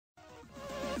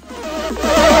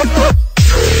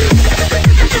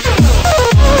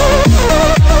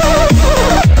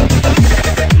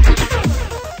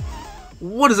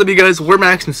What is up, you guys? We're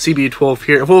Max and CB12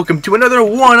 here. Welcome to another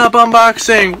one-up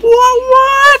unboxing.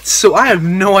 What? So I have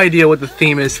no idea what the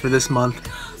theme is for this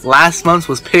month. Last month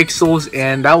was Pixels,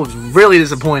 and that was really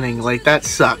disappointing. Like, that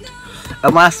sucked.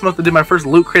 And last month I did my first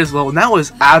Loot Crate as well, and that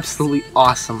was absolutely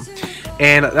awesome.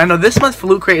 And I know this month for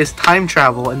Loot Crate is Time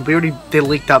Travel, and they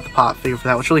leaked out the pop figure for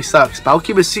that, which really sucks. But I'll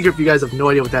keep it a secret if you guys have no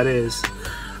idea what that is,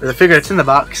 or the figure that's in the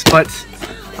box. But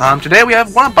today we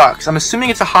have one box. I'm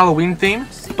assuming it's a Halloween theme,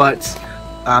 but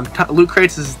Loot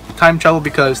Crates is Time Travel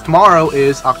because tomorrow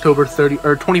is October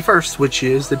 21st, which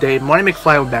is the day Marty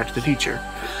McFly went back to the future.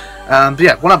 But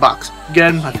yeah, one-up box.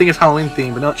 Again, I think it's Halloween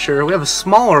themed, but not sure. We have a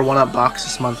smaller one-up box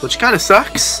this month, which kind of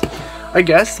sucks, I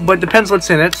guess, but depends what's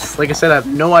in it. Like I said, I have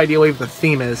no idea what the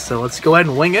theme is, so let's go ahead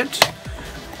and wing it.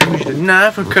 Use the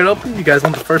knife and cut open. You guys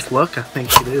want the first look? I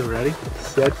think you do. Ready?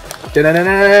 Set.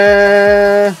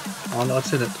 Da-da-da-da! I don't know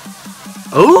what's in it.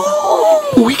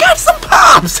 Oh, we got some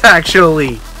pops,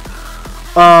 actually.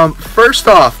 First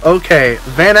off, okay,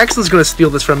 Van Exel's gonna steal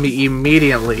this from me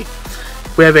immediately.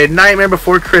 We have a Nightmare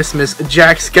Before Christmas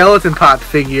Jack Skeleton pop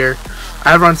figure.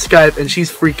 I have her on Skype, and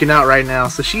she's freaking out right now,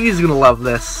 so she's gonna love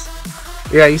this.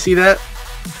 Yeah, you see that?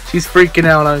 She's freaking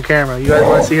out on camera. You guys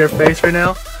want to see her face right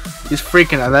now? She's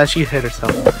freaking out. That she hit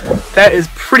herself. That is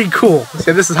pretty cool.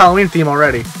 See, this is Halloween theme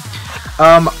already.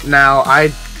 Now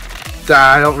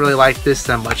I don't really like this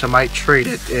that much. I might trade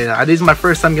it. This is my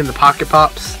first time getting the Pocket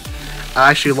Pops. I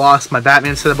actually lost my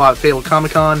Batman set I bought at Fabled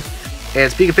Comic-Con. And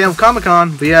speaking of Fabled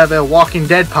Comic-Con, we have a Walking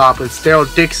Dead pop with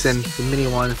Daryl Dixon, the mini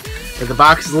one. And the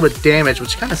box is a little bit damaged,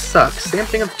 which kind of sucks. Same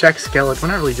thing with Jack Skeleton.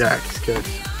 Well, not really Jack. It's good.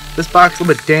 This box is a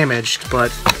little bit damaged, but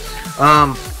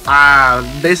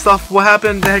based off what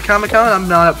happened at Comic-Con, I'm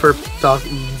not up for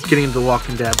getting into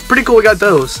Walking Dead. Pretty cool we got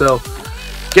those, so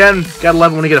again, gotta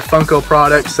love it when you get a Funko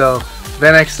product, so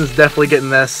Van Exel's definitely getting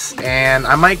this, and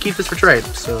I might keep this for trade,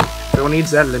 so if anyone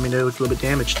needs that, let me know. It's a little bit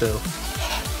damaged though.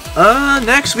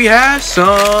 Next we have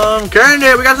some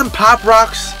candy. We got some Pop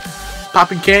Rocks,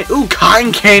 popping candy. Ooh,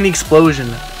 cotton candy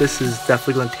explosion. This is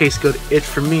definitely gonna taste good. It's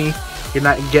for me. You're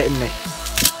not getting it.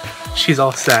 She's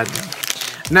all sad.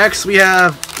 Next we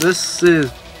have, this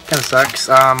is kind of sucks.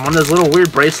 One of those little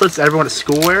weird bracelets everyone at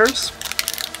school wears.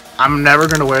 I'm never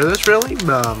gonna wear this really.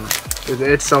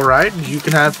 It's alright. You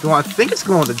can have if you want. I think it's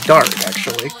glow in the dark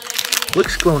actually.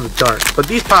 Looks glow in the dark. But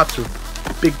these pops are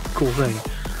a big cool thing.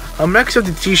 Next we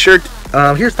have the t-shirt.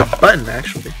 Here's the button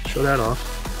actually. Show that off.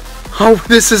 Oh,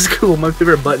 this is cool. My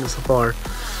favorite button so far.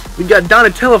 We got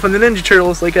Donatello from the Ninja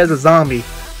Turtles like as a zombie.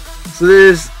 So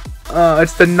there's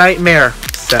it's the Nightmare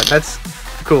set. That's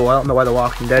cool. I don't know why the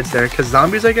Walking Dead's there. Because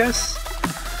zombies, I guess.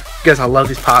 You guys, I love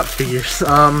these pop figures.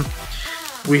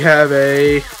 We have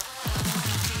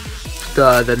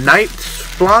the night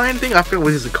blind thing. I forget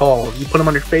what this is called. You put them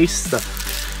on your face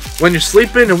when you're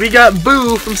sleeping. And we got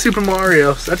Boo from Super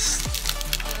Mario. So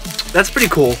that's pretty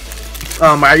cool.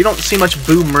 You don't see much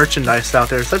Boo merchandise out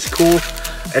there, so that's cool.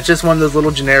 It's just one of those little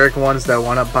generic ones that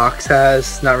one-up box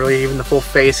has. Not really even the full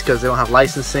face because they don't have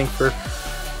licensing for,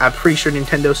 I'm pretty sure,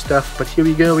 Nintendo stuff. But here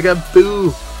we go. We got Boo.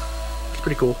 It's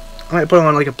pretty cool. I might put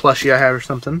on like a plushie I have or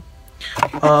something.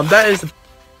 That is the...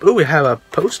 Ooh, we have a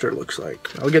poster, looks like.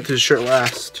 I'll get to the shirt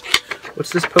last.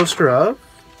 What's this poster of?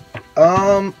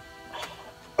 Oh,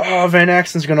 Van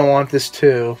Exel's gonna want this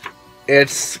too.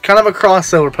 It's kind of a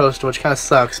crossover poster, which kind of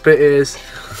sucks, but it is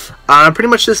pretty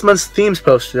much this month's themes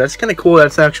poster. That's kind of cool.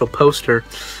 That's an actual poster.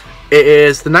 It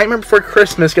is the Nightmare Before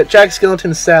Christmas. Got Jack Skeleton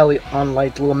and Sally on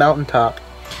like the little mountaintop,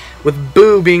 with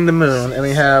Boo being the moon, and we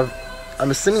have,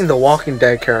 I'm assuming, the Walking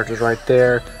Dead characters right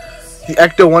there. The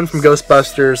Ecto-1 from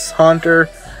Ghostbusters, Haunter,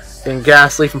 and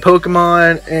Ghastly from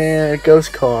Pokemon, and a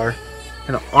Ghost Car,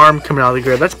 and an arm coming out of the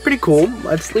grave. That's pretty cool.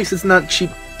 At least it's not cheap,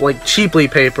 like cheaply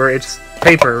paper. It's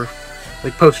paper.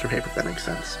 Like poster paper, if that makes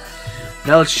sense.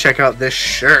 Now let's check out this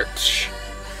shirt.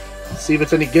 See if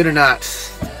it's any good or not.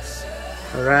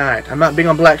 Alright, I'm not big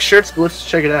on black shirts, but let's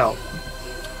check it out.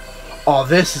 Oh,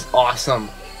 this is awesome.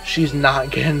 She's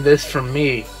not getting this from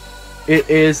me. It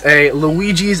is a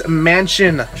Luigi's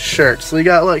Mansion shirt. So we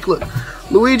got like, look,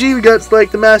 Luigi, we got like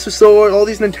the Master Sword, all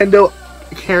these Nintendo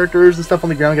characters and stuff on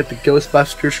the ground. We got the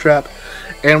Ghostbusters strap.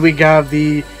 And we got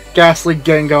the Ghastly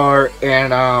Gengar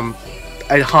and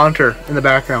a Haunter in the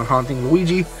background haunting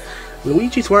Luigi.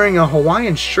 Luigi's wearing a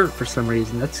Hawaiian shirt for some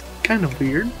reason. That's kind of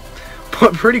weird,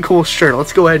 but pretty cool shirt.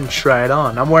 Let's go ahead and try it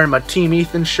on. I'm wearing my Team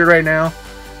Ethan shirt right now.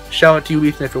 Shout out to you,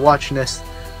 Ethan, if you're watching this.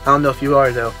 I don't know if you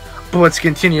are though, but let's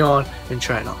continue on and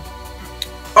try it on.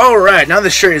 Alright, now the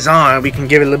shirt is on, we can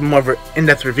give it a little more of an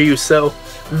in-depth review. So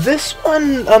this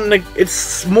one,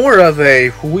 it's more of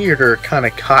a weirder kind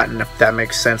of cotton, if that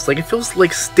makes sense. Like, it feels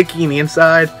like sticky in the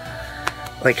inside.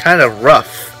 like kind of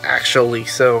rough actually.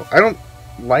 So I don't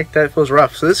like that it feels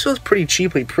rough. So this feels pretty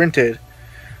cheaply printed.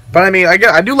 But I mean,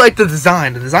 I do like the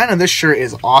design. The design on this shirt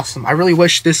is awesome. I really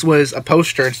wish this was a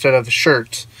poster instead of the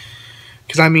shirt.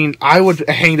 Because, I mean, I would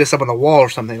hang this up on the wall or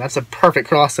something. That's a perfect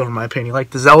crossover, in my opinion.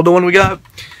 Like the Zelda one we got.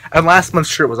 And last month's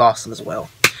shirt was awesome as well.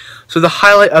 So the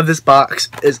highlight of this box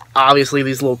is obviously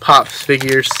these little Pops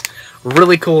figures.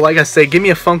 Really cool. Like I say, give me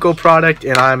a Funko product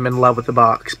and I'm in love with the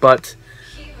box. But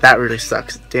that really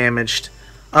sucks. It's damaged.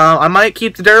 I might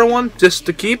keep the Daryl one just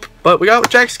to keep, but we got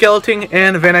Jack Skeleton,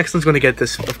 and Van Exelen's going to get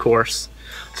this, of course.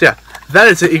 So yeah, that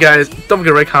is it, you guys. Don't forget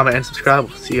to rate, comment, and subscribe.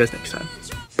 We'll see you guys next time.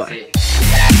 Bye.